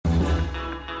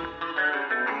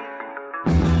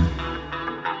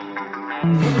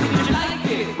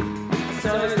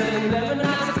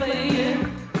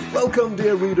Welcome,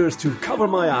 dear readers, to Cover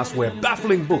My Ass, where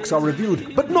baffling books are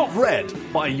reviewed, but not read,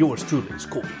 by yours truly. It's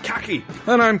called Khaki.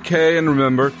 And I'm Kay, and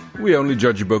remember, we only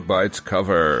judge a book by its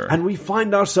cover. And we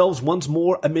find ourselves once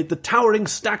more amid the towering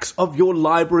stacks of your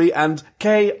library, and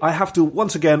Kay, I have to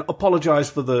once again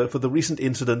apologize for the recent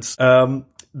incidents.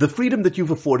 The freedom that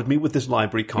you've afforded me with this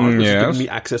library card has given me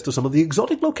access to some of the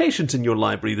exotic locations in your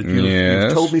library that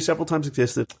you've told me several times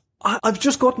existed. I've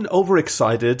just gotten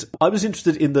overexcited. I was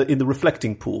interested in the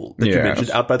reflecting pool that you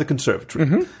mentioned out by the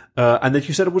conservatory, and that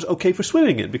you said it was okay for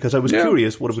swimming in, because I was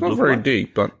curious what it would look like. Not very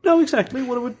deep, but no, exactly.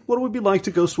 What it would be like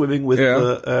to go swimming with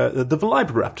the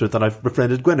Velociraptor that I've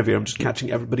befriended, Guinevere. I'm just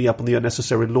catching everybody up on the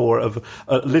unnecessary lore of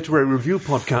a literary review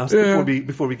podcast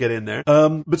before we get in there.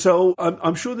 But so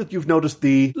I'm sure that you've noticed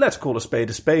the, let's call a spade,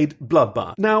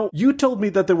 bloodbath. Now, you told me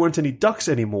that there weren't any ducks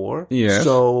anymore. Yes.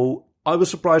 So I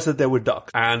was surprised that there were ducks,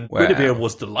 and Guinevere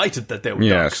was delighted that there were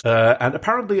ducks. And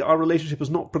apparently our relationship has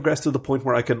not progressed to the point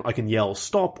where I can yell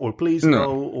stop or please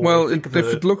no. Or well, if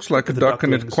it looks like a duck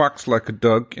and it quacks like a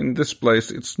duck in this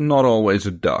place, it's not always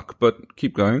a duck. But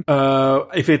keep going. What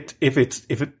if it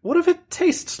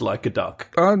tastes like a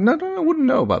duck? No, I wouldn't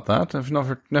know about that. I've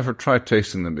never tried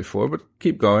tasting them before. But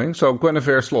keep going. So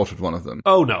Guinevere slaughtered one of them.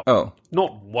 Oh no! Oh,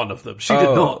 not one of them. She did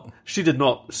not. She did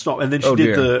not stop. And then she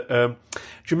did the.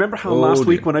 Do you remember how last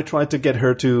week when I tried to get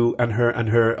her to and her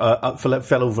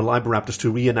fellow Velociraptors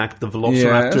to reenact the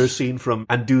Velociraptor scene from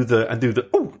and do the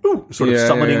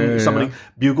summoning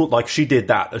bugle, like she did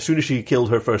that as soon as she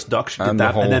killed her first duck, she did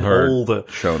that, and then all the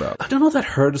showed up. I don't know if that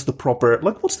herd is the proper,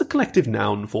 like, what's the collective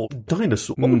noun for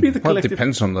dinosaur? What would be the collective? Well, it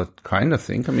depends on the kind of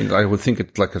thing. I mean, I would think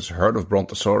it's like a herd of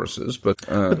brontosauruses, but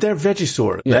they're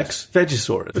Vegisaurus. Lex,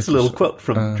 Vegisaurus. It's a little quote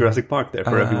from Jurassic Park there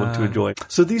for everyone to enjoy.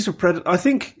 So these are predators. I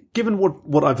think, given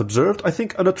what I've observed, I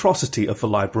think an atrocity of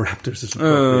Velociraptors is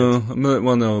appropriate.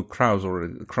 Well, no, crows are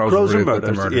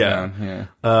murdered. Yeah.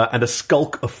 And a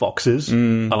skulk of foxes. I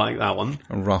like that one.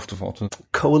 A raft of otters.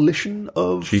 Coalition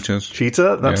of cheetahs.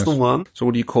 Cheetah, that's the one. So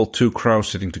what do you call two crows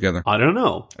sitting together? I don't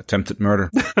know. Attempted murder.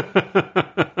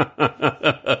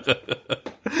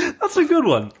 That's a good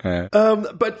one.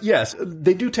 But yes,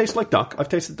 they do taste like duck. I've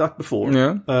tasted duck before.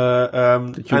 Yeah.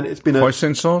 And it's been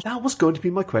hoisin sauce? That was going to be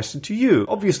my question to you.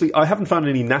 Obviously, I haven't found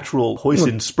any natural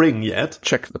hoisin spring yet.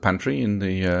 Check the pantry in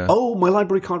the... Oh, my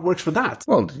library card works for that.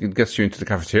 Well, it gets you into the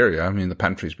cafeteria. I mean, the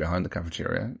pantry's behind the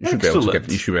cafeteria. You should be able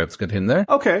to get in there.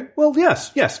 Okay. Well,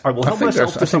 yes. I will help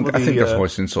myself to some of the... I think there's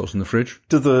hoisin sauce in the fridge.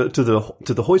 To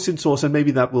the hoisin sauce, and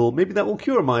maybe that will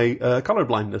cure my color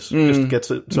blindness. Just get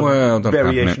some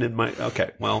variation in my... Okay,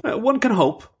 well, one can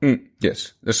hope.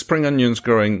 Yes. There's spring onions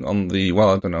growing on the... Well,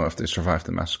 I don't know if they survived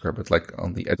the massacre, but like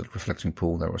on the edge of the reflecting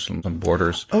pool, there were some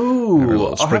borders.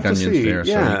 Oh, spring onions there.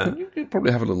 Yeah. So you could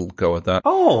probably have a little go at that.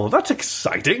 Oh, that's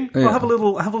exciting. Yeah.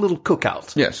 We'll have a little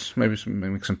cookout. Yes. Maybe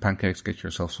make some pancakes, get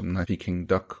yourself some nice Peking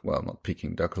duck. Well, not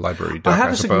Peking duck, library duck, I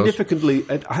have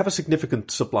a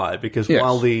significant supply, because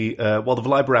while the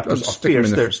Velociraptors are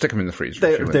fierce, stick them in the freezer.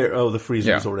 The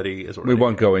freezer is already. We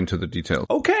won't go into the details.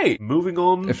 Okay, moving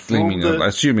on.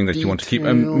 Assuming that you want to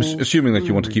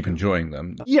keep enjoying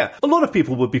them. Yeah, a lot of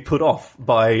people would be put off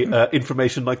by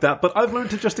information like that, but I've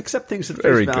learned to just accept things at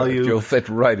face value. Good. You'll fit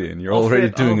right in. You're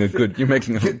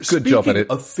making a good job at it.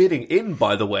 Of fitting in,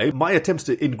 by the way, my attempts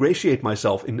to ingratiate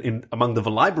myself in among the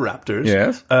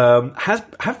Velociraptors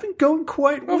have been going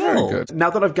quite well. Very good. Now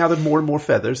that I've gathered more and more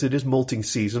feathers, it is molting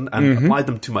season, and applied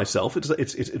them to myself.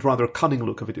 It's rather a cunning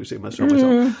look, if I do say myself.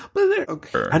 But there,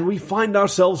 okay. And we find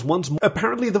ourselves once more.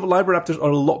 Apparently, the Velociraptors are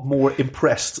a lot more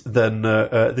impressed than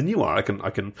you are. I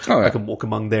can walk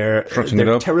among their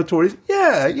territories.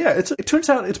 Yeah. It turns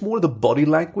out it's more the body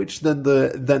language than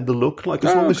the look. Like,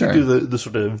 as long as you do the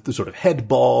sort of head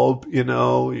bob,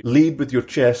 lead with your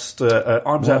chest,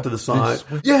 arms out to the side.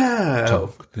 Yeah.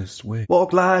 Talk this way.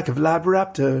 Walk like a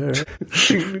Velociraptor.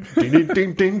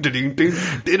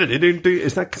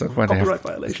 Is that copyright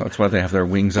violation? That's why they have their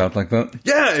wings out like that.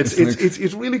 Yeah,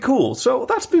 it's really cool. So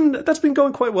that's been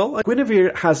going quite well.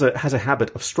 Guinevere has a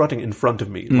habit of strutting in front of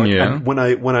me. And when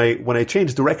I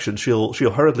change direction, she'll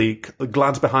hurriedly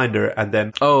glance behind her and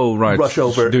then rush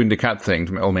over. Doing the cat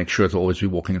thing. I'll make sure to always be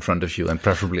walking in front of you and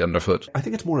preferably underfoot. I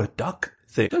think it's more a duck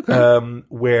thing,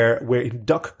 where in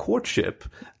duck courtship,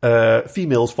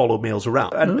 females follow males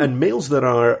around, and males that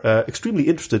are extremely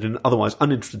interested in an otherwise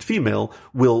uninterested female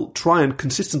will try and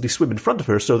consistently swim in front of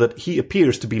her so that he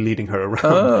appears to be leading her around.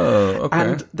 Oh, okay.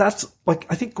 And that's like,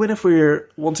 I think Guinevere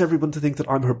wants everyone to think that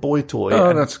I'm her boy toy.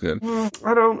 Oh, that's good.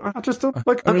 I just don't,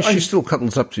 like... I mean, she still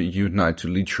cuddles up to you at night to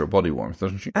leech your body warmth,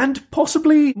 doesn't she? And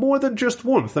possibly more than just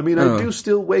warmth. I mean, I do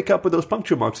still wake up with those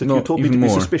puncture marks that you told me to be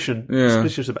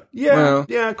suspicious about.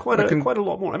 Yeah, quite a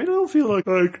lot more. I mean, I don't feel like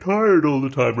I'm tired all the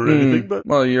time or anything, but...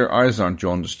 Well, your eyes aren't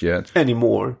jaundiced yet.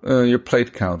 Anymore. Your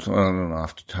plate count, well, I don't know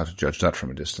how to judge that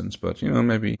from a distance, but,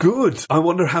 maybe... Good. I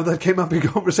wonder how that came up in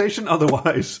conversation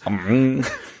otherwise.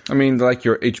 I mean, like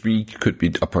your HB could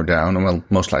be up or down, and well,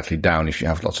 most likely down if you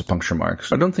have lots of puncture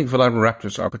marks. I don't think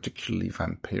Velociraptors are particularly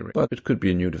vampiric, but it could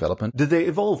be a new development. Did they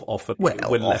evolve often? Well,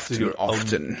 when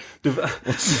often.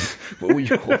 What would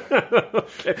you call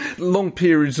okay. Long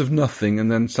periods of nothing,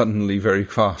 and then suddenly very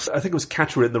fast. I think it was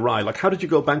Catcher in the Rye. Like, how did you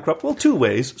go bankrupt? Well, 2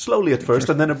 ways. Slowly at first,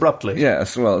 and then abruptly.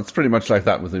 Yes, well, it's pretty much like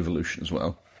that with evolution as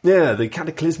well. Yeah, the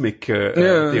cataclysmic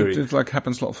theory. It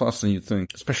happens a lot faster than you'd think,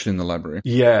 especially in the library.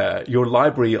 Yeah, your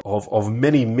library of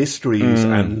many mysteries.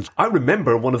 And I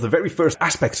remember one of the very first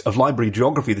aspects of library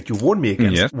geography that you warned me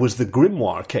against was the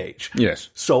Grimoire cage. Yes.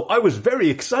 So I was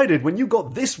very excited when you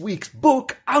got this week's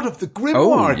book out of the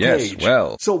Grimoire cage.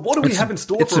 Well. So what do we have in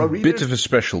store for our readers? It's a bit of a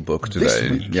special book today.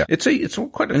 This week. Yeah. It's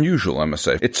quite unusual, I must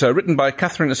say. It's written by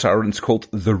Catherine Asaro, and it's called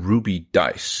The Ruby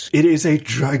Dice. It is a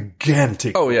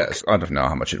gigantic book. Yes. I don't know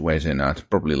how much it weighs in at.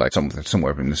 Probably like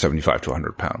somewhere between 75 to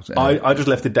 100 pounds. I just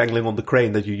left it dangling on the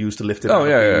crane that you used to lift it out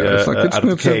of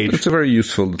the cage. It's very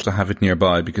useful to have it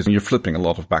nearby because you're flipping a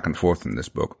lot of back and forth in this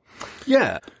book.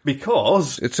 Yeah,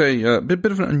 because... It's a bit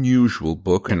of an unusual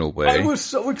book in a way. I was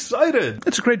so excited.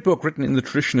 It's a great book written in the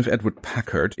tradition of Edward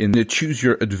Packard in the Choose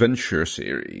Your Adventure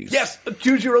series. Yes, a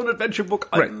Choose Your Own Adventure book.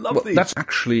 I love these. That's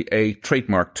actually a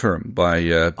trademark term by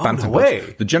Bantam. No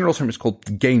way. The general term is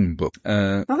called game book.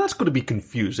 Now that's going to be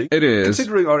confusing. It is.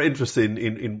 Considering our interest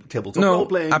in tabletop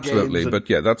role-playing absolutely, games. But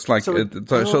yeah, that's like...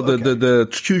 The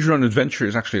Choose Your Own Adventure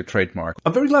is actually a trademark.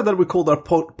 I'm very glad that we called our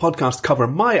podcast Cover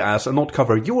My Ass and not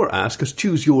Cover Your Ass, because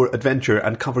Choose Your Adventure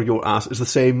and Cover Your Ass is the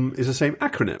same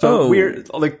acronym. So we're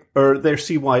like, they're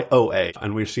CYOA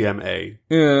and we're CMA.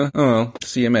 Yeah. Oh well,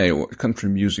 CMA Country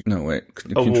Music. No wait,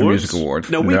 Country Music Award.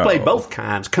 No, we play both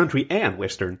kinds, country and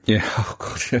western. Yeah. Oh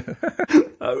god. Yeah.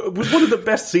 It was one of the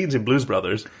best scenes in Blues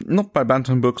Brothers. Not by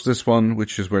Bantam Books, this one,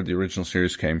 which is where the original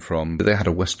series came from. They had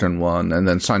a western one, and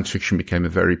then science fiction became a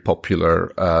very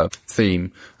popular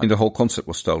theme. And the whole concept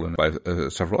was stolen by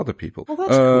several other people. Oh,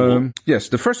 that's cool. Yes,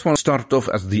 the first one started off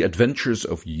as The Adventures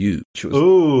of You.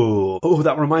 Oh,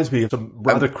 that reminds me of some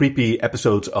rather creepy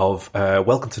episodes of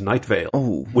Welcome to Night Vale,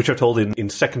 which are told in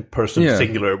second person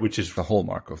singular, which is the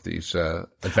hallmark of these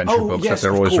adventure books, that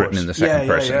they're always written in the second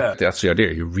person. Yeah. That's the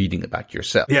idea. You're reading about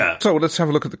yourself. Yeah. So let's have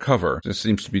a look at the cover. This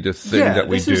seems to be the thing that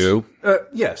we do.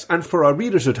 Yes, and for our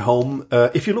readers at home,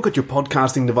 if you look at your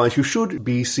podcasting device, you should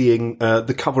be seeing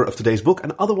the cover of today's book,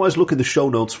 and otherwise look in the show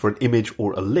notes for an image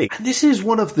or a link. And this is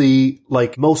one of the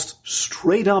most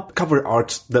straight up cover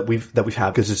arts that we've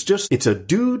had, because it's a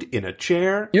dude in a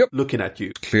chair looking at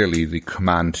you. Clearly the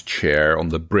command chair on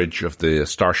the bridge of the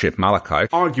starship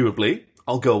Malachite. Arguably.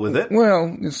 I'll go with it.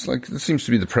 Well, it's like, it seems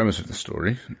to be the premise of the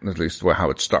story, at least how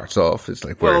it starts off. It's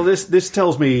like, well, this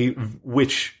tells me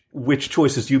which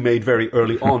choices you made very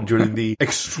early on during the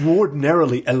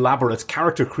extraordinarily elaborate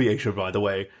character creation, by the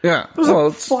way. Yeah. There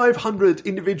was 500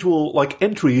 individual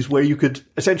entries where you could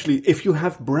essentially, if you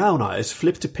have brown eyes,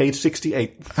 flip to page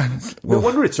 68. No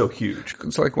wonder it's so huge.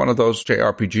 It's like one of those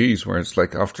JRPGs where it's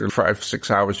like after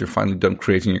 5-6 hours you're finally done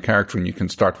creating your character and you can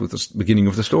start with the beginning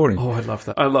of the story. Oh, I love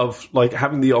that. I love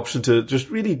having the option to just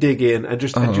really dig in and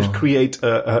just create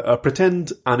a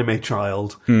pretend anime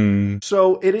child.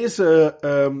 So it is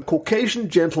a Caucasian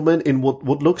gentleman in what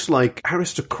looks like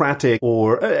aristocratic,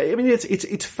 or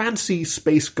it's fancy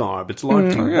space garb. It's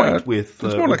largely white with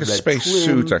it's more like a space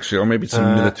suit actually, or maybe it's a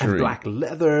military and black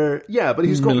leather. Yeah, but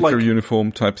he's got military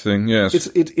uniform type thing. Yes,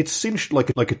 it's cinched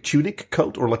like a tunic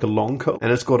coat or like a long coat,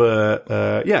 and it's got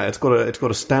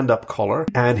a stand up collar,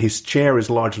 and his chair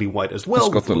is largely white as well.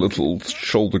 It's got the little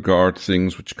shoulder guard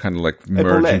things which kind of like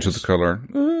merge into the color.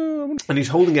 And he's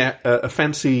holding a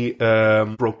fancy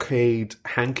brocade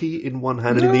hanky in one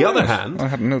hand, and in the other hand... I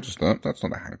hadn't noticed that. That's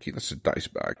not a hanky, that's a dice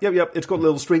bag. Yep. It's got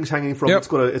little strings hanging from it.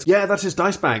 That's his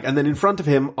dice bag. And then in front of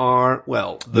him are,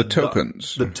 the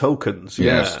tokens. The tokens,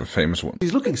 Yes, the famous ones.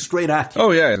 He's looking straight at you.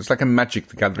 Oh, yeah. It's like a Magic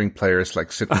the Gathering player is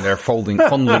like sitting there fondling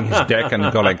his deck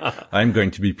and going, I'm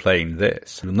going to be playing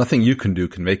this. Nothing you can do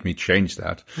can make me change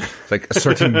that. It's like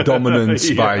asserting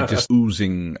dominance by just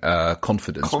oozing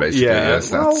confidence, basically. Yeah. Yes,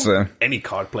 that's... any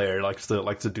card player likes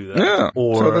to do that. Yeah.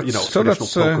 Or, traditional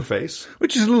poker face.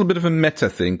 Which is a little bit of a meta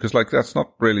thing, because that's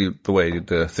not really the way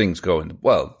the things go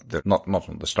they're not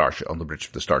on the starship, on the bridge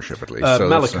of the starship at least.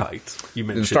 Malachite, you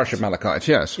mentioned. The Starship Malachite,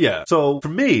 yes. Yeah. So for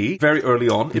me, very early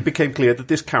on, it became clear that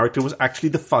this character was actually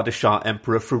the Padishah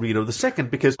Emperor Ferrino II,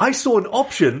 because I saw an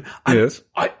option. Yes.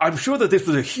 I'm sure that this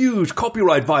was a huge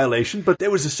copyright violation, but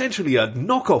there was essentially a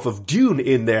knockoff of Dune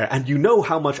in there, and you know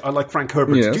how much I like Frank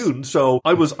Herbert's Dune, so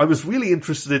I was really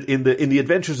interested in the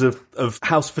adventures of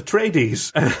House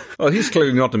Atreides. Well, he's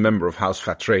clearly not a member of House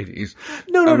Atreides.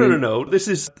 No. This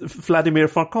is Vladimir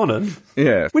Farkonnen.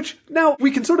 Yeah. Which, now, we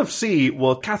can sort of see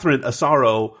what Catherine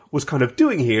Asaro was kind of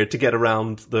doing here to get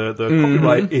around the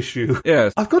copyright issue.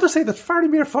 Yes. I've got to say that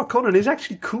Vladimir Farkonnen is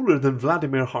actually cooler than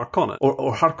Vladimir Harkonnen,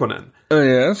 or Harkonnen.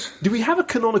 Yes. Do we have a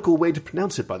canonical way to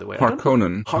pronounce it, by the way?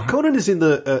 Harkonnen. Harkonnen is in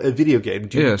the video game,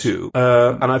 Dune 2.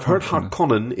 And I've heard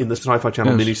Harkonnen in the Sci-Fi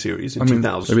Channel miniseries in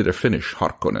 2000. Maybe they're Finnish,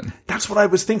 Harkonnen. That's what I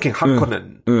was thinking,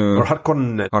 Harkonnen. Or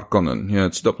Harkonnen. Harkonnen, yeah,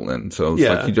 it's double N, so it's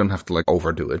like you don't have to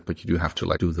overdo it, but you do have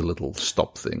to do the little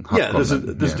stop thing. Harkonnen. Yeah,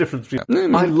 there's a difference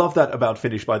between... I love that about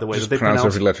Finnish, by the way, just that they pronounce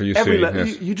every letter you see.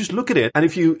 Yes. You just look at it, and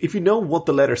if you know what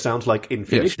the letter sounds like in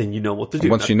Finnish, then you know what to do.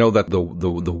 And once you know that the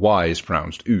Y is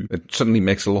pronounced U, it suddenly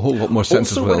makes a whole lot more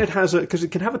sense as well. Also, when it has because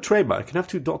it can have a trademark, it can have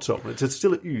two dots over it, it's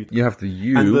still a U. You have the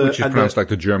U, which is pronounced like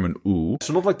the German U.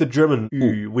 So not like the German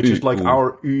U, which is like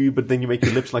our U, but then you make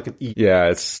your lips like an E. Yeah,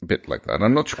 it's a bit like that.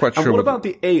 I'm not quite sure. And what about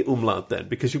the A umlaut then?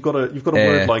 Because you've got a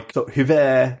word like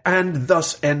hyvä, and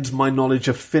thus ends my knowledge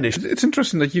of Finnish. It's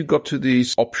interesting that you got to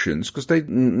these options, because they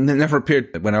never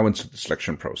appeared when I went through the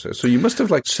selection process. So you must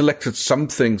have selected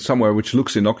something somewhere which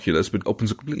looks innocuous, but opens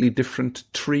a completely different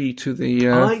tree to the.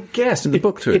 I guess the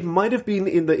book to it might have been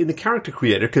in the character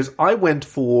creator, because I went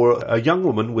for a young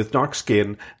woman with dark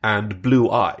skin and blue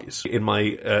eyes in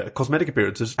my cosmetic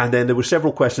appearances, and then there were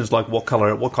several questions like what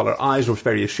color eyes, or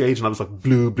various shades, and I was like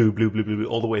blue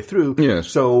all the way through. Yes.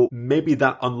 So maybe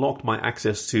that unlocked my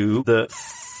access to the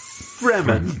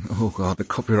Fremen. Oh god, the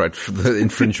copyright for the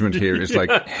infringement here is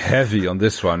heavy on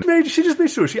this one. She just made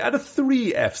sure she added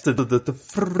 3 Fs to the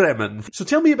Fremen. So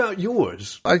tell me about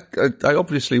yours. I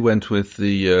obviously went with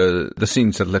the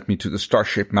scenes that led me to the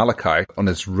Starship Malachite on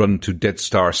its run to Dead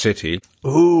Star City.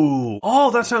 Ooh.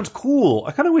 Oh, that sounds cool.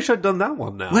 I kind of wish I'd done that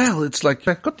one now. Well, it's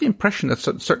I've got the impression that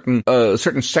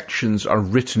certain sections are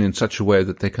written in such a way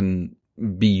that they can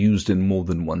be used in more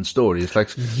than one story.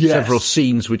 It's several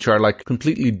scenes which are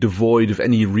completely devoid of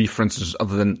any references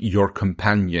other than your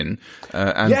companion.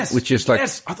 Which is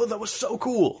yes, I thought that was so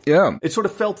cool. Yeah. It sort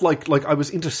of felt like I was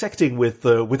intersecting with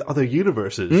other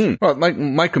universes. Well,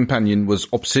 my companion was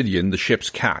Obsidian, the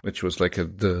ship's cat, which was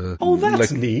Oh,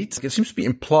 that's neat. It seems to be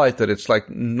implied that it's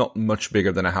not much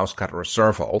bigger than a house cat or a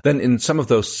serval. Then in some of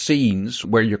those scenes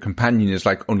where your companion is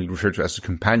only referred to as a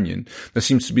companion, there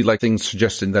seems to be things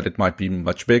suggesting that it might be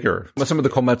much bigger. But some of the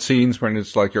combat scenes when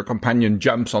it's your companion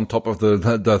jumps on top of the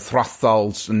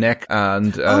Thrathal's neck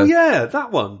and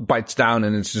that one bites down,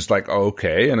 and it's just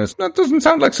okay, and that doesn't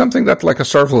sound like something that a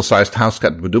serval-sized house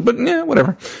cat would do, but yeah,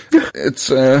 whatever. It's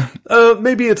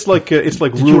maybe it's like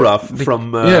Ruraf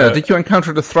from did you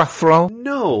encounter the Thrathral?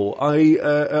 No,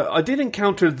 I did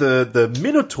encounter the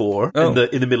Minotaur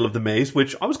in the middle of the maze,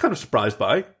 which I was kind of surprised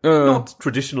by. Not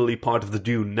traditionally part of the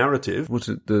Dune narrative. Was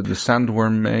it the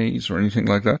Sandworm maze or anything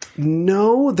like that?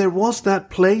 No, there was that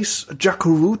place,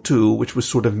 Jakurutu, which was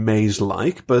sort of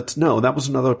maze-like, but no, that was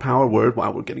another power word.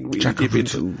 Wow, we're getting really deep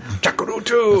into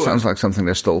Jakurutu. It sounds like something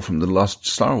they stole from the Lost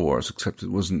Star Wars, except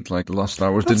it wasn't the Lost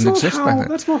Star Wars didn't exist back then.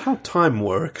 That's not how time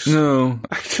works. No.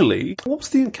 Actually, what was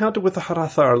the encounter with the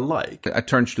Harathar like? I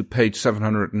turned to page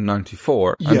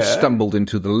 794 and stumbled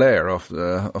into the lair of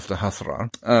the Hathrar,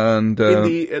 and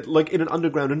in an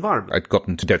underground environment. I'd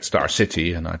gotten to Dead Star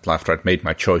City, and after I'd made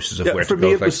my choices of where for to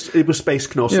me, go. it was Space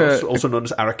Knossos, also known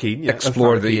as Arakeen. Yeah,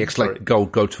 explore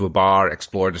go to a bar,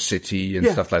 explore the city and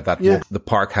stuff like that. Yeah. The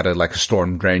park had a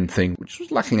storm drain thing, which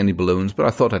was lacking any balloons, but I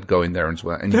thought I'd go in there as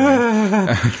well. Anyway.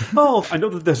 Oh, I know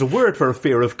that there's a word for a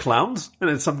fear of clowns, and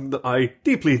it's something that I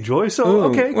deeply enjoy.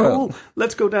 So cool.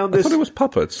 Let's go down this. I thought it was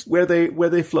puppets where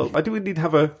they float. I do indeed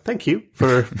have a thank you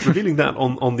for revealing that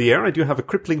on the air. I do have a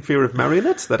crippling fear of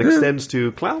marionettes that extends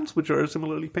to clowns, which are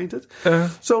similarly painted.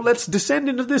 So let's descend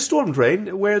into this storm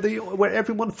drain where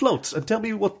everyone floats, and tell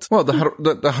me what. Well, the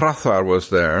Hrathar was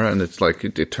there, and it's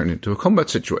it turned into a combat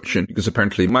situation because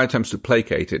apparently my attempts to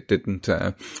placate it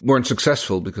weren't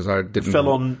successful because I didn't fell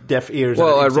on deaf ears.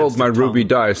 Well, I rolled my ruby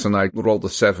dice and I rolled a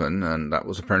 7, and that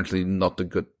was apparently not a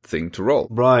good thing to roll.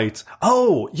 Right.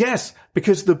 Oh, yes.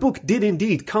 because the book did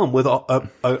indeed come with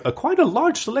a quite a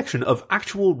large selection of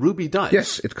actual ruby dice.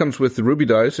 Yes, it comes with the ruby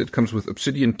dice. It comes with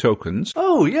obsidian tokens.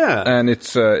 Oh, yeah. And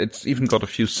it's even got a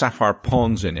few sapphire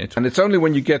pawns in it. And it's only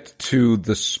when you get to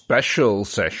the special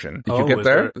session. Did you get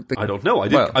there? I don't know.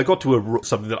 I got to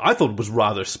something that I thought was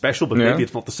rather special, but maybe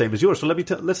it's not the same as yours. So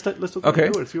let's talk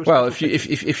about yours. Well,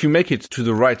 if you make it to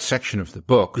the right section of the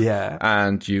book, yeah,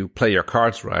 and you play your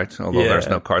cards right, although there's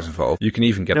no cards involved, you can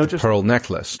even get the pearl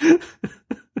necklace.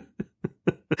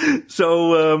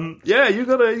 So you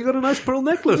got a nice pearl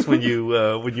necklace when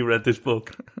you read this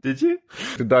book, did you?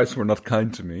 The dice were not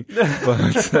kind to me, but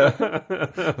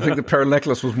I think the pearl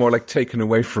necklace was more like taken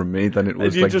away from me than it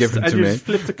was given to me. And you just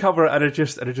flipped the cover and it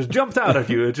just jumped out at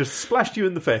you. It just splashed you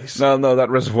in the face. No, that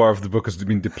reservoir of the book has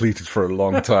been depleted for a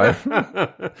long time.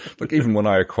 Like even when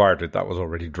I acquired it, that was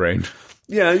already drained.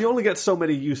 Yeah, you only get so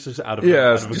many uses out of it. Yeah,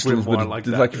 out of a grimoire like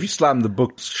that. Like if you slam the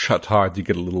book shut hard, you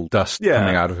get a little dust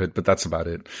coming out of it, but that's about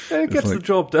it. It gets the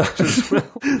job done as well.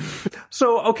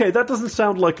 So, okay, that doesn't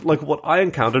sound like what I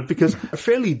encountered, because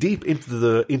fairly deep into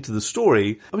the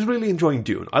story, I was really enjoying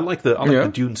Dune. I like the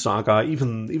Dune saga,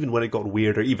 even when it got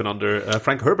weirder, even under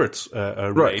Frank Herbert's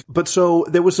reign. Right. But so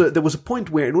there was a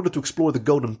point where, in order to explore the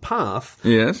Golden Path,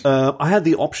 I had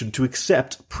the option to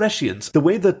accept prescience. The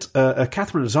way that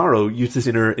Catherine Azzaro used this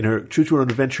in her Choose Your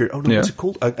Own Adventure. Oh no, what's it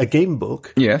called? A game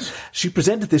book. Yes. She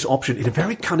presented this option in a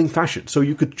very cunning fashion. So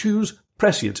you could choose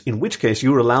prescience, in which case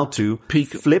you were allowed to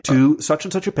flip to such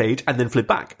and such a page and then flip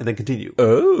back and then continue.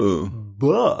 Oh.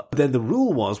 But then the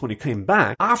rule was, when you came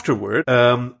back afterward,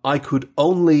 I could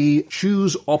only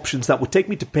choose options that would take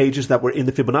me to pages that were in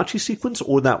the Fibonacci sequence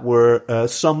or that were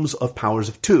sums of powers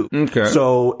of 2. Okay.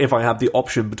 So if I have the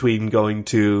option between going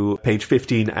to page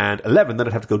 15 and 11, then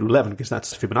I'd have to go to 11 because that's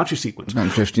the Fibonacci sequence.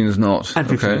 And 15 is not. And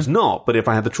 15 is not. But if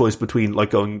I had the choice between like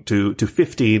going to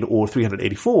 15 or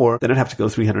 384, then I'd have to go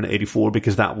 384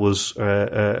 because that was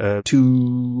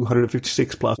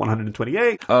 256 plus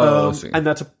 128. I see. And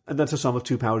that's a sum of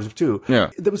 2 powers of 2. Yeah.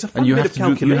 There was a fun bit of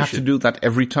calculation. You have to do that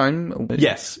every time?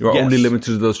 Yes. You're only limited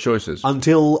to those choices.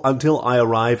 Until I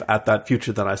arrive at that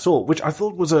future that I saw, which I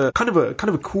thought was a kind of a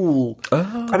cool.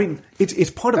 I mean,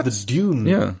 it's part of the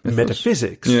Dune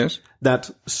metaphysics. Yes.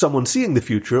 That someone seeing the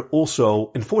future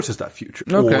also enforces that future,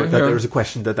 or that there is a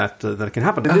question that it can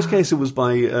happen. In this case, it was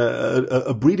by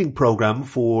a breeding program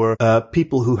for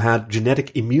people who had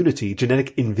genetic immunity,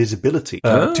 genetic invisibility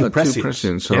to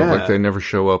prescience. So like they never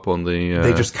show up on the.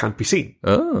 They just can't be seen.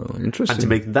 Oh, interesting. And to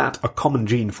make that a common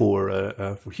gene for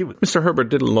humans. Mr. Herbert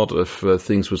did a lot of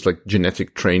things with like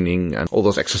genetic training and all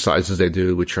those exercises they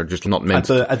do, which are just not meant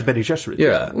at the Bene Gesserit.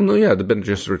 Yeah, well, no, the Bene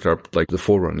Gesserit are like the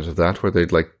forerunners of that, where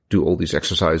they'd like do all these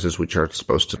exercises which are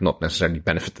supposed to not necessarily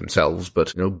benefit themselves,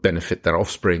 but benefit their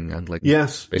offspring and like very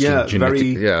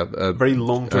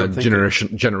long-term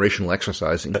generational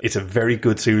exercising. It's a very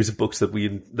good series of books that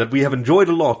we have enjoyed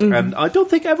a lot, and I don't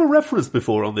think ever referenced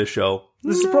before on this show.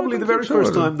 This is probably the very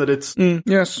first time that it's.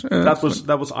 Yes, that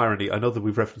was irony. I know that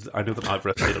we've referenced. I know that I've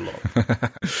referenced it a lot.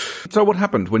 So what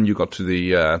happened when you got to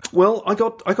the? Well, I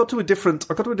got to a different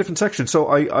section. So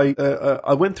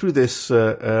I went through this.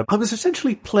 I was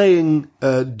essentially playing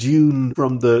Dune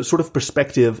from the sort of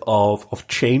perspective of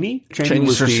Chani. Chani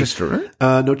was her sister, right?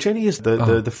 No, Chani is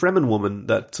the Fremen woman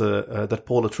that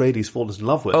Paul Atreides falls in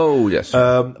love with. Oh yes.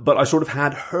 But I sort of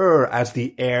had her as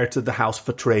the heir to the House of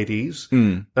Atreides.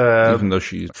 Even though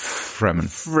she's Fremen.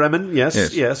 Fremen,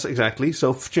 yes, exactly.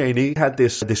 So Chani had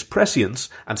this prescience,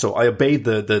 and so I obeyed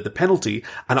the penalty,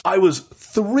 and I was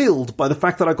thrilled by the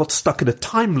fact that I got stuck in a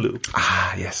time loop.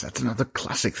 Ah, yes, that's another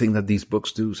classic thing that these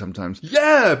books do sometimes.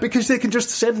 Yeah, because they can just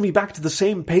send me back to the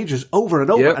same pages over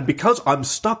and over, and because I'm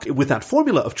stuck with that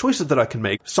formula of choices that I can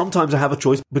make, sometimes I have a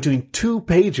choice between 2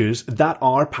 pages that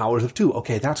are powers of 2.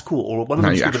 Okay, that's cool. Or one of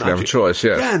them. Now you actually have a choice,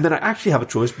 yeah. Yeah, and then I actually have a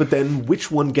choice, but then which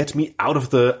one gets me out of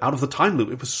the time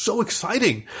loop? It was so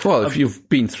exciting. Well, if you've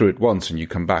been through it once and you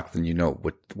come back, then you know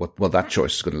what that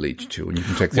choice is going to lead you to, and you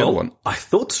can take the other one. I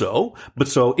thought so, but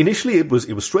so initially it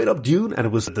was straight up Dune, and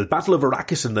it was the Battle of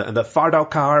Arrakis, and the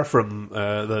Fardaukar from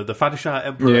the Fatishah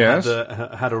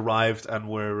Emperor had arrived, and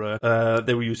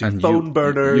they were using phone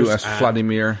burners. You as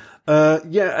Vladimir.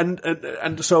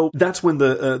 And so that's when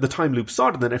the time loop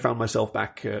started. And then I found myself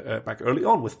back early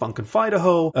on with Funk and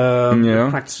Idaho,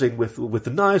 practicing with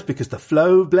the knives because the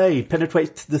flow blade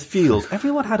penetrates the field.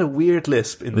 Everyone had a weird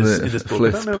lisp in this book.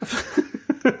 I don't know.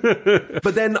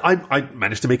 But then I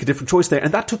managed to make a different choice there,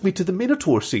 and that took me to the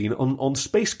Minotaur scene on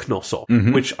Space Knossos,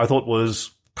 which I thought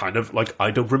was kind of like,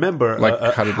 I don't remember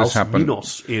how did House this happen?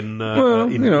 Minos in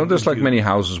there's like many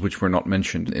houses which were not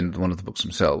mentioned in one of the books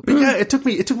themselves. But yeah, it took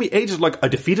me ages. Like, I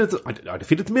defeated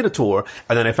the Minotaur,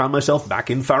 and then I found myself back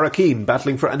in Farakeen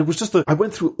battling for, and it was just I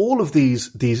went through all of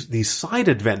these side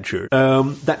adventures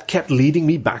that kept leading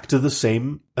me back to the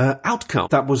same outcome.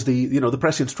 That was the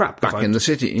Prescience Trap. Back in the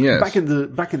city, yes. Back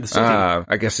in the city.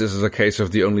 I guess this is a case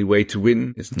of the only way to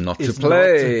win is not to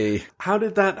play. How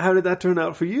did that turn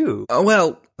out for you?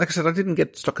 Well, like I said, I didn't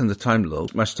get stuck in the time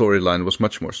loop. My storyline was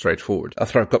much more straightforward.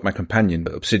 After I got my companion,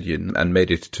 Obsidian, and made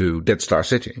it to Dead Star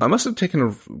City, I must have taken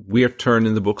a weird turn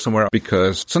in the book somewhere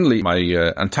because suddenly my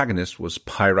antagonist was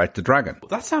Pyrite the Dragon.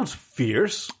 That sounds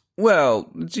fierce. Well,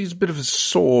 he's a bit of a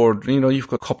sword. You've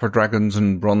got copper dragons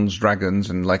and bronze dragons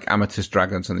and like amethyst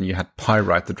dragons, and then you had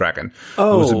Pyrite the Dragon.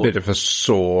 Oh. Who was a bit of a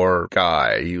sore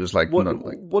guy. He was like... What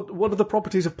are the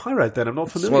properties of Pyrite then? I'm not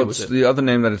familiar with it. The other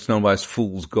name that it's known by is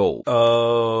Fool's Gold.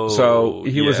 Oh. So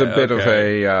he was a bit of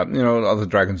a... other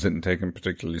dragons didn't take him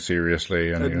particularly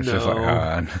seriously. And he was just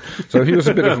like... So he was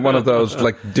a bit of one of those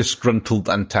like disgruntled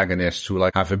antagonists who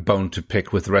like have a bone to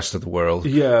pick with the rest of the world.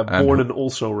 Yeah, born and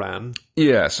also ran.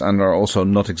 Yes, and are also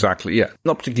not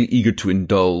particularly eager to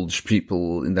indulge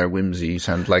people in their whimsies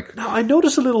and like... Now, I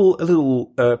notice a little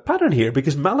pattern here,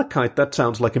 because malachite, that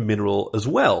sounds like a mineral as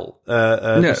well.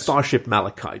 Yes. The starship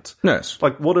malachite. Yes.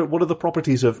 Like, what are the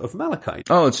properties of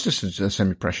malachite? Oh, it's just a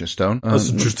semi-precious stone.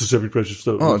 It's just a semi-precious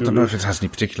stone. Oh, I don't know if it has any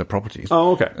particular properties.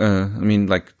 Oh, okay.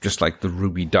 Just like the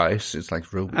ruby dice, it's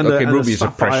like ruby. And ruby is a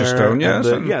precious stone,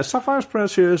 yes. Sapphire's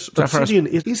precious. Obsidian,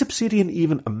 is obsidian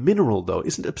even a mineral, though?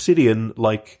 Isn't obsidian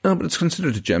like... No, but it's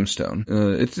considered a gemstone.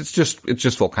 It's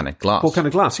just volcanic glass.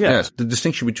 Volcanic glass, yeah. Yes. The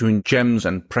distinction between gems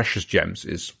and precious gems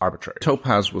is arbitrary.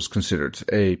 Topaz was considered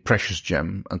a precious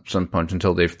gem at some point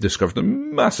until they've discovered a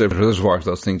massive reservoir of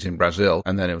those things in Brazil,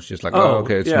 and then it was just like,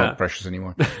 it's not precious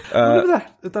anymore.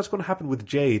 That's going to happen with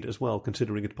jade as well,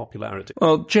 considering its popularity.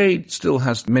 Well, jade still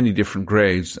has many different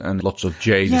grades, and lots of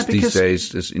jade these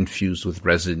days is infused with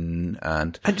resin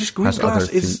and just green glass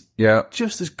is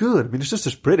just as good. I mean, it's just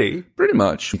as pretty. Pretty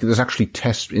much. There's actually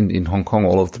tests in Hong Kong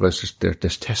all over the place.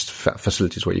 There's test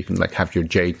facilities where you can like have your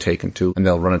jade taken to, and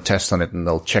they'll run a test on it and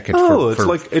they'll check it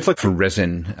for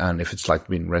resin and if it's like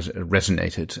being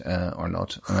resinated or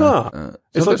not.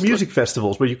 It's like music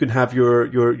festivals where you can have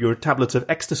your tablets of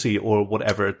ecstasy or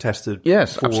whatever tested.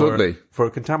 Yes, absolutely. For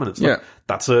contaminants. Like,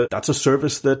 that's a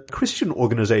service that Christian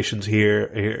organizations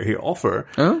here offer.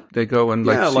 Oh, they go and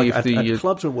see if at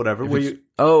clubs or whatever where you.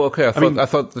 Oh, okay. I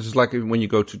thought this is like when you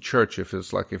go to church, if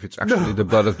it's actually the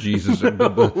blood of Jesus. And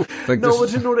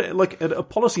it's like a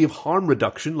policy of harm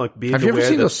reduction, like being. Have you ever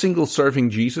seen those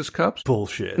single-serving Jesus cups?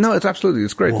 Bullshit. No, it's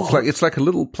great. What? It's like a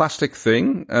little plastic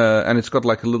thing, and it's got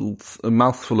like a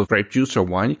mouthful of grape juice or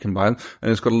wine. You can buy them,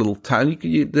 and it's got a little tab.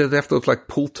 They have those like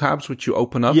pull tabs which you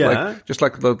open up, just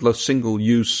like those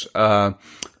single-use.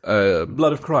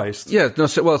 Blood of Christ. Yeah, no.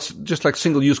 It's just like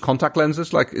single-use contact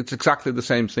lenses. Like it's exactly the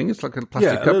same thing. It's like a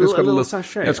plastic cup. It's got a little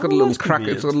sachet. It's got a little cracker.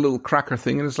 It's got a little cracker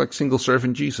thing, and it's like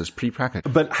single-serving Jesus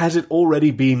pre-packaged. But has it already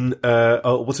been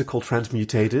what's it called?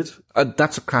 Transmutated?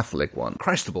 That's a Catholic one.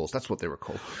 Christables. That's what they were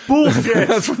called. Bullshit.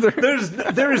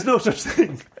 There is no such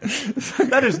thing.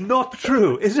 That is not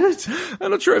true, is it?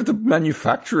 I'm not sure if the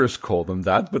manufacturers call them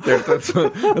that, but that's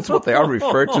what they are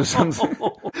referred to. Something.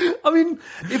 I mean,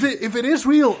 if it is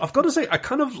real, I've got to say, I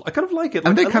kind of like it.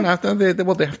 And they kind of have to, they have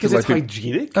to because it's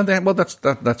hygienic. And that's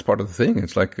part of the thing.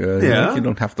 It's like you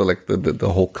don't have to like the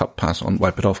whole cup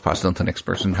wipe it off, pass it on to the next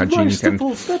person, hygienic and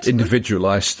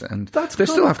individualized, and they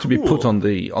still have to be put on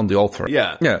the altar.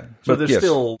 Yeah. So there's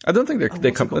still. I don't think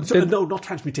they come. No, not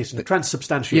transmutation.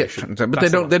 Transubstantiation. Yeah,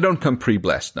 but they don't come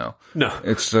pre-blessed. No.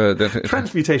 It's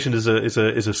transmutation is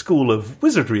a school of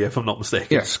wizardry, if I'm not mistaken.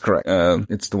 Yes, correct.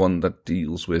 It's the one that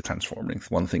deals with transforming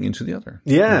one thing into the other.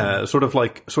 Yeah, sort of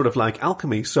like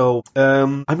alchemy. So,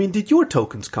 I mean, did your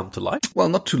tokens come to life? Well,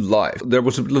 not to life. There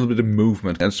was a little bit of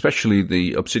movement, and especially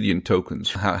the Obsidian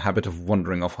tokens have a habit of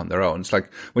wandering off on their own. It's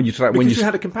like when you try because you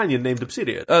had a companion named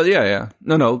Obsidian. No. The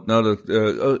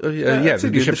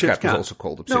ship's cat was also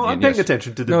called Obsidian. No, I'm paying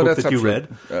attention to the book that you read.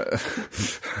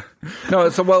 No,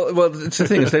 it's it's the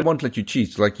thing is they won't let you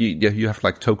cheat. Like you have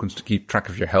like tokens to keep track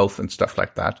of your health and stuff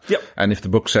like that. Yep. And if the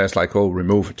book says like, oh,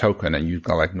 remove a token, and you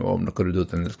go like, no, I'm not going to do it,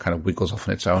 then it kind of wiggles off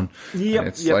on its own.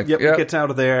 Yep. It gets out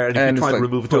of there, and if you try to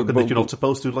remove a token that you're not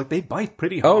supposed to, like they bite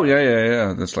pretty hard. Oh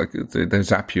yeah. That's like they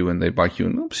zap you and they bite you.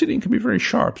 And Obsidian can be very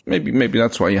sharp. Maybe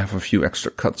that's why you have a few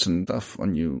extra cuts and stuff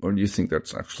on you, or do you think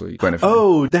that's actually obviously Guinevere.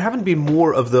 Oh, there haven't been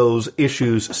more of those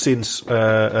issues since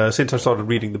I started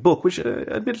reading the book, which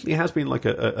admittedly has been like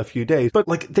a few days. But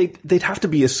like they'd have to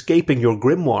be escaping your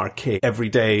grimoire cave every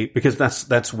day, because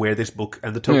that's where this book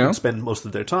and the Tokens spend most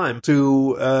of their time,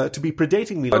 to be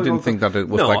predating me. I didn't think that it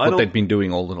was what they'd been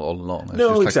doing all along.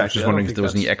 No, exactly. I was just wondering if there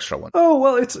was any extra one. Oh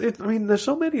well, I mean, there's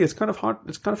so many. It's kind of hard.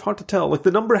 It's kind of hard to tell. Like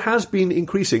the number has been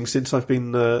increasing since I've been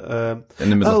in the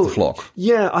middle of the flock.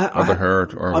 Yeah, or the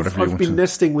herd, or whatever. I've been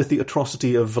nesting with the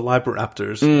atrocity of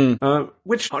Velociraptors,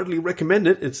 which hardly recommend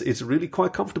it. It's really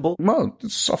quite comfortable. Well,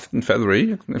 it's soft and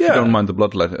feathery. If you don't mind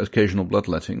the occasional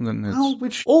bloodletting, then it's...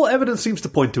 which all evidence seems to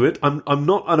point to it. I'm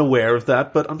not unaware of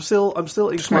that, but I'm still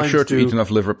inclined just make sure to eat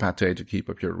enough liver pate to keep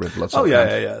up your red blood cell. Oh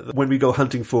yeah. When we go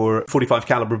hunting for 45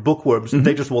 caliber bookworms,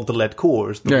 they just want the lead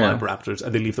cores, the Velociraptors,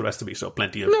 and they leave the rest to me. So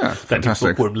plenty of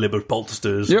bookworm liver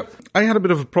poulticers. Yep. I had a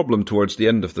bit of a problem towards the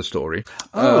end of the story.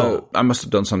 I must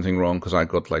have done something wrong, because I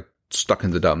got stuck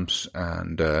in the dumps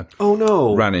and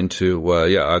ran into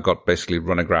I got basically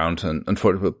run aground, and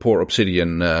for poor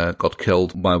Obsidian got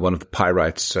killed by one of the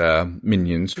Pyrite's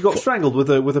minions. You got strangled with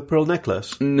a pearl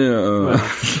necklace? No.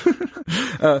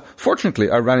 Fortunately,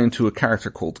 I ran into a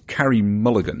character called Carrie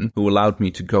Mulligan, who allowed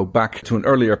me to go back to an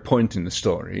earlier point in the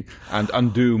story and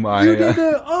undo my... You did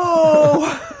it!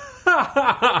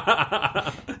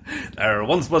 There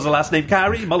once was a last name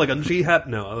Carrie Mulligan. She had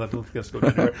no. I don't think that's going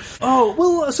to her. Oh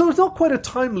well, so it's not quite a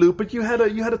time loop, but you had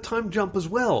a time jump as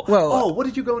well. Well, what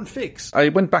did you go and fix? I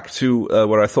went back to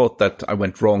where I thought that I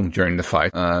went wrong during the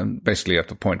fight. Basically, at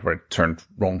the point where it turned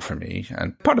wrong for me,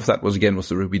 and part of that was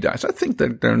the ruby dice. I think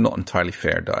that they're not entirely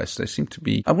fair dice. They seem to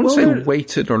be, I wouldn't say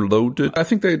weighted or loaded. I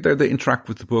think they interact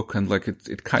with the book, and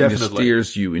it kind of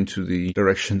steers you into the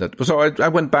direction that. So I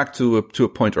went back to a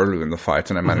point earlier in the fight,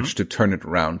 and I managed to turn it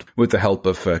around with the help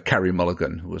of Carrie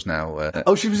Mulligan, who was now...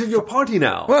 she was in your party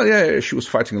now? Well, yeah, she was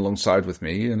fighting alongside with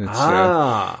me, and it's...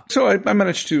 so I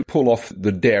managed to pull off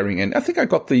the daring end. I think I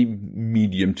got the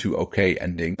medium to okay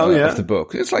ending of the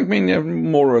book. It's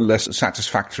more or less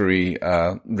satisfactory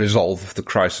resolve of the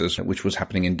crisis, which was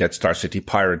happening in Dead Star City.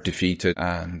 Pirate defeated,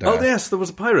 and... yes, there was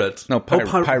a pirate. No,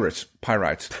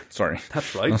 Pyrite. Sorry.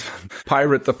 That's right.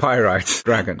 Pirate the Pyrite.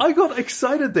 Dragon. I got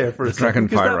excited there for a second.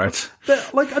 Dragon Pyrite.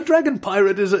 Like a dragon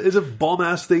pirate is a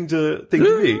bomb-ass thing to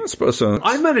be. I suppose so.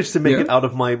 I managed to make it out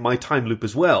of my time loop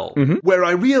as well, where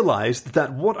I realized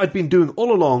that what I'd been doing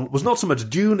all along was not so much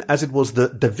Dune as it was the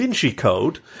Da Vinci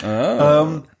Code.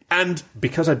 And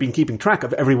because I'd been keeping track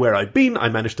of everywhere I'd been, I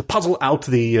managed to puzzle out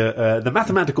the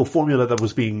mathematical formula that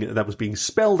was being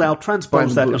spelled out,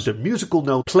 transpose that into musical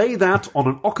notes, play that on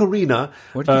an ocarina.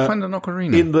 Where did you find an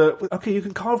ocarina? You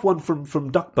can carve one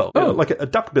from duckbill. Like a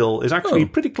duckbill is actually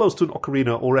pretty close to an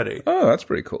ocarina already. Oh, that's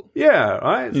pretty cool. Yeah,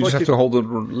 right. You just have to hold the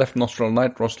left nostril,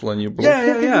 right nostril, and you blow.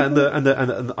 Yeah, and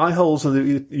the eye holes,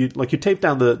 and you tape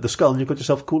down the skull, and you've got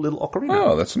yourself a cool little ocarina.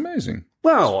 Oh, that's amazing.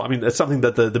 Well, I mean, it's something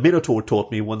that the Minotaur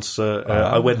taught me once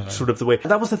I went sort of the way.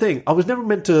 That was the thing. I was never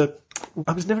meant to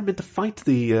fight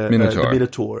the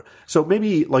Minotaur. So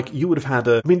maybe you would have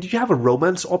had did you have a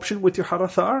romance option with your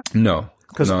Harathar? No.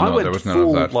 Because I went there was none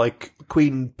full of that.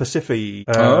 Queen Pacific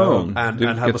and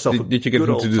had myself a Did you get good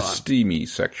into old the time. steamy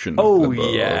section? Oh of the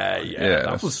book?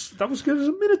 yeah. That was good.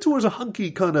 A Minotaur is a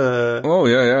hunky kind of. Oh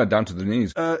yeah, down to the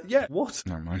knees. What?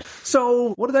 Never mind.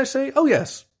 So what did I say? Oh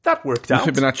yes. That worked out.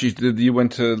 Fibonacci, you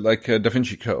went to a Da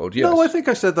Vinci Code. Yes. No, I think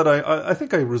I said that I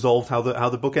think I resolved how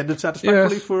the book ended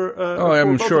satisfactorily for.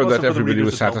 I'm sure that everybody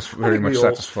was very much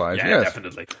satisfied. Yeah, yes.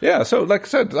 Definitely. Yeah. So, like I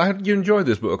said, you enjoyed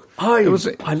this book. I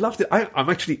loved it.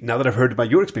 I'm actually, now that I've heard about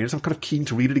your experience, I'm kind of keen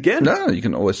to read it again. No, you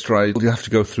can always try. You have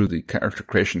to go through the character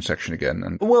creation section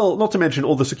again, well, not to mention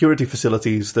all the security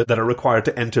facilities that are required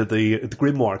to enter the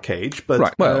Grimoire cage. But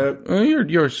right. Well,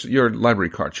 your library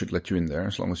card should let you in there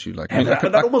as long as you like.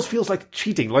 That almost feels like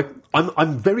cheating. Like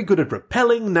I'm very good at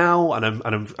rappelling now, and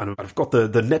I've got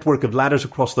the network of ladders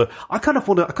across the. I kind of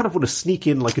want to sneak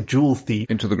in like a jewel thief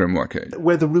into the Grimoire cage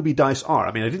where the ruby dice are.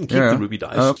 I mean, I didn't keep the ruby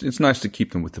dice. It's nice to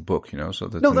keep them with the book, so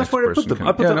that that's where I put them.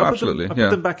 I put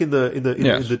them back in the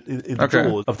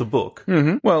drawers of the book.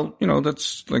 Mm-hmm. Well,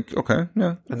 that's okay,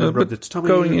 yeah. And then rubbed its tummy.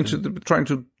 Trying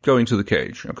to go into the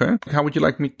cage. Okay. How would you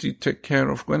like me to take care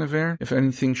of Guinevere if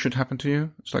anything should happen to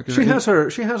you? It's like she has her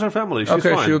family. She's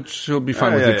fine. She'll be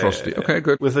fine with the atrocity. Okay,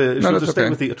 good. She'll stay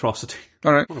with the atrocity.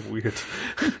 All right.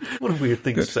 What a weird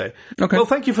thing to say. Okay. Well,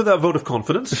 thank you for that vote of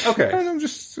confidence. Okay. I'm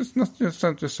just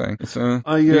saying.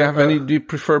 Do you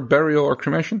prefer burial or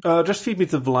cremation? Just feed me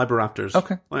to the Velociraptors.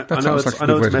 Okay. I know it's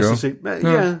messy.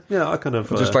 Yeah, I kind of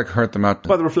just like hurt them out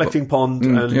by the reflecting pond.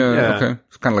 And okay.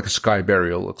 It's kind of like a sky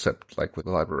burial, except like with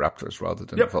the Velociraptors rather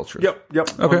than the vultures.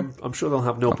 Yep. Okay. I'm sure they'll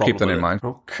have no problem. Keep that in mind.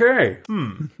 Okay.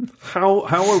 How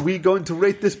are we going to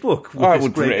rate this book? With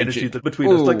this great energy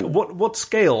between us. Like, what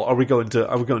scale are we going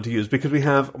to use? Because we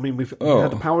have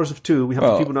the powers of 2. We have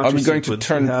the Fibonacci sequence.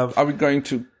 Are we going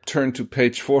to turn to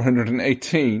page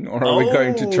 418, or are we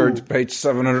going to turn to page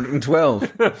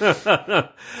 712?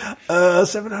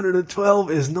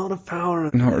 712 is not a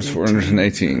power. No, it's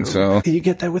 418, so... You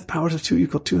get that with powers of 2, you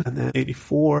got 2, and then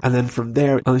 84, and then from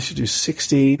there, unless you do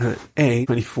 60, 8,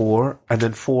 24, and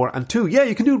then 4, and 2. Yeah,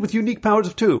 you can do it with unique powers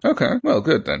of 2. Okay, well,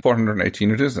 good then.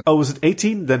 418 it is then. Oh, was it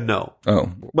 18? Then no.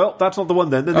 Oh. Well, that's not the one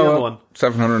then the other one.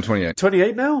 728.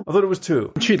 28 now? I thought it was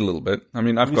 2. Cheat a little bit. I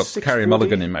mean, I've got Carrie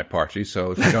Mulligan in my party,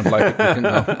 so if you don't like it, you can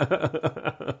know.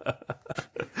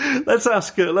 Let's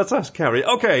ask Carrie.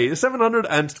 Okay,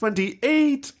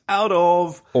 728 out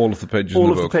of all of the pages.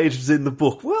 The pages in the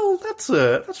book. Well, that's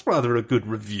rather a good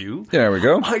review. There we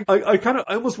go. I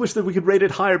almost wish that we could rate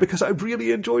it higher because I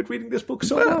really enjoyed reading this book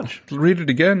so much. Read it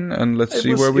again and let's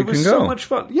see where we can go. It was so much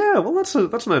fun. Yeah, well, that's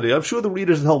an idea. I'm sure the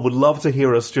readers at home would love to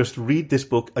hear us just read this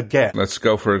book again. Let's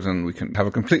go for it, and we can have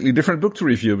a completely different book to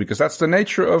review because that's the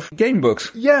nature of game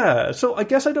books. Yeah. So I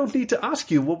guess I don't need to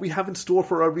ask you what we have in store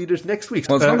for our readers next week.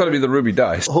 Well, it's not going to be the Ruby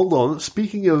Dice. Hold on.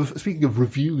 Speaking of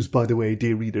reviews, by the way,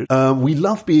 dear readers, we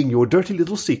love being your dirty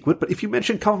little secret, but if you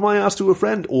mention Cover My Ass to a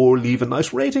friend or leave a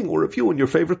nice rating or review on your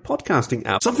favorite podcasting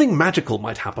app, something magical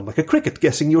might happen, like a cricket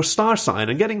guessing your star sign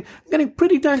and getting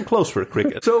pretty dang close for a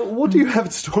cricket. So what do you have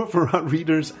in store for our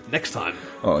readers next time?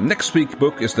 Next week's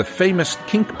book is the famous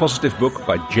Kink Positive book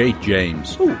by Jay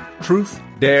James. Ooh. Truth,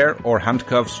 Dare, or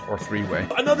Handcuffs, or Three-Way.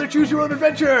 Another choose-your-own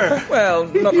adventure! Well,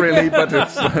 not really, but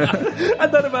it's...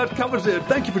 And that about covers it.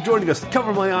 Thank you for joining us at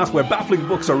Cover My Ass, where baffling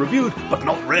books are reviewed, but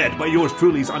not read by yours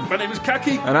truly. My name is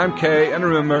Kaki. And I'm Kay, and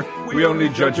remember, we only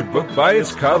judge a book by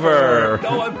its cover.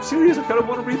 No, I'm serious, I kind of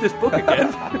want to read this book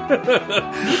again.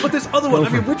 But this other one, I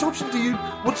mean, which option do you...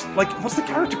 What's the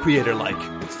character creator like?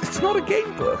 It's not a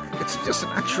game book. It's just an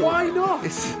actual... Why not?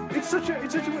 It's such a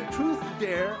Truth,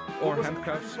 Dare, or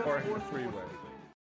Handcuffs, or Three-Way.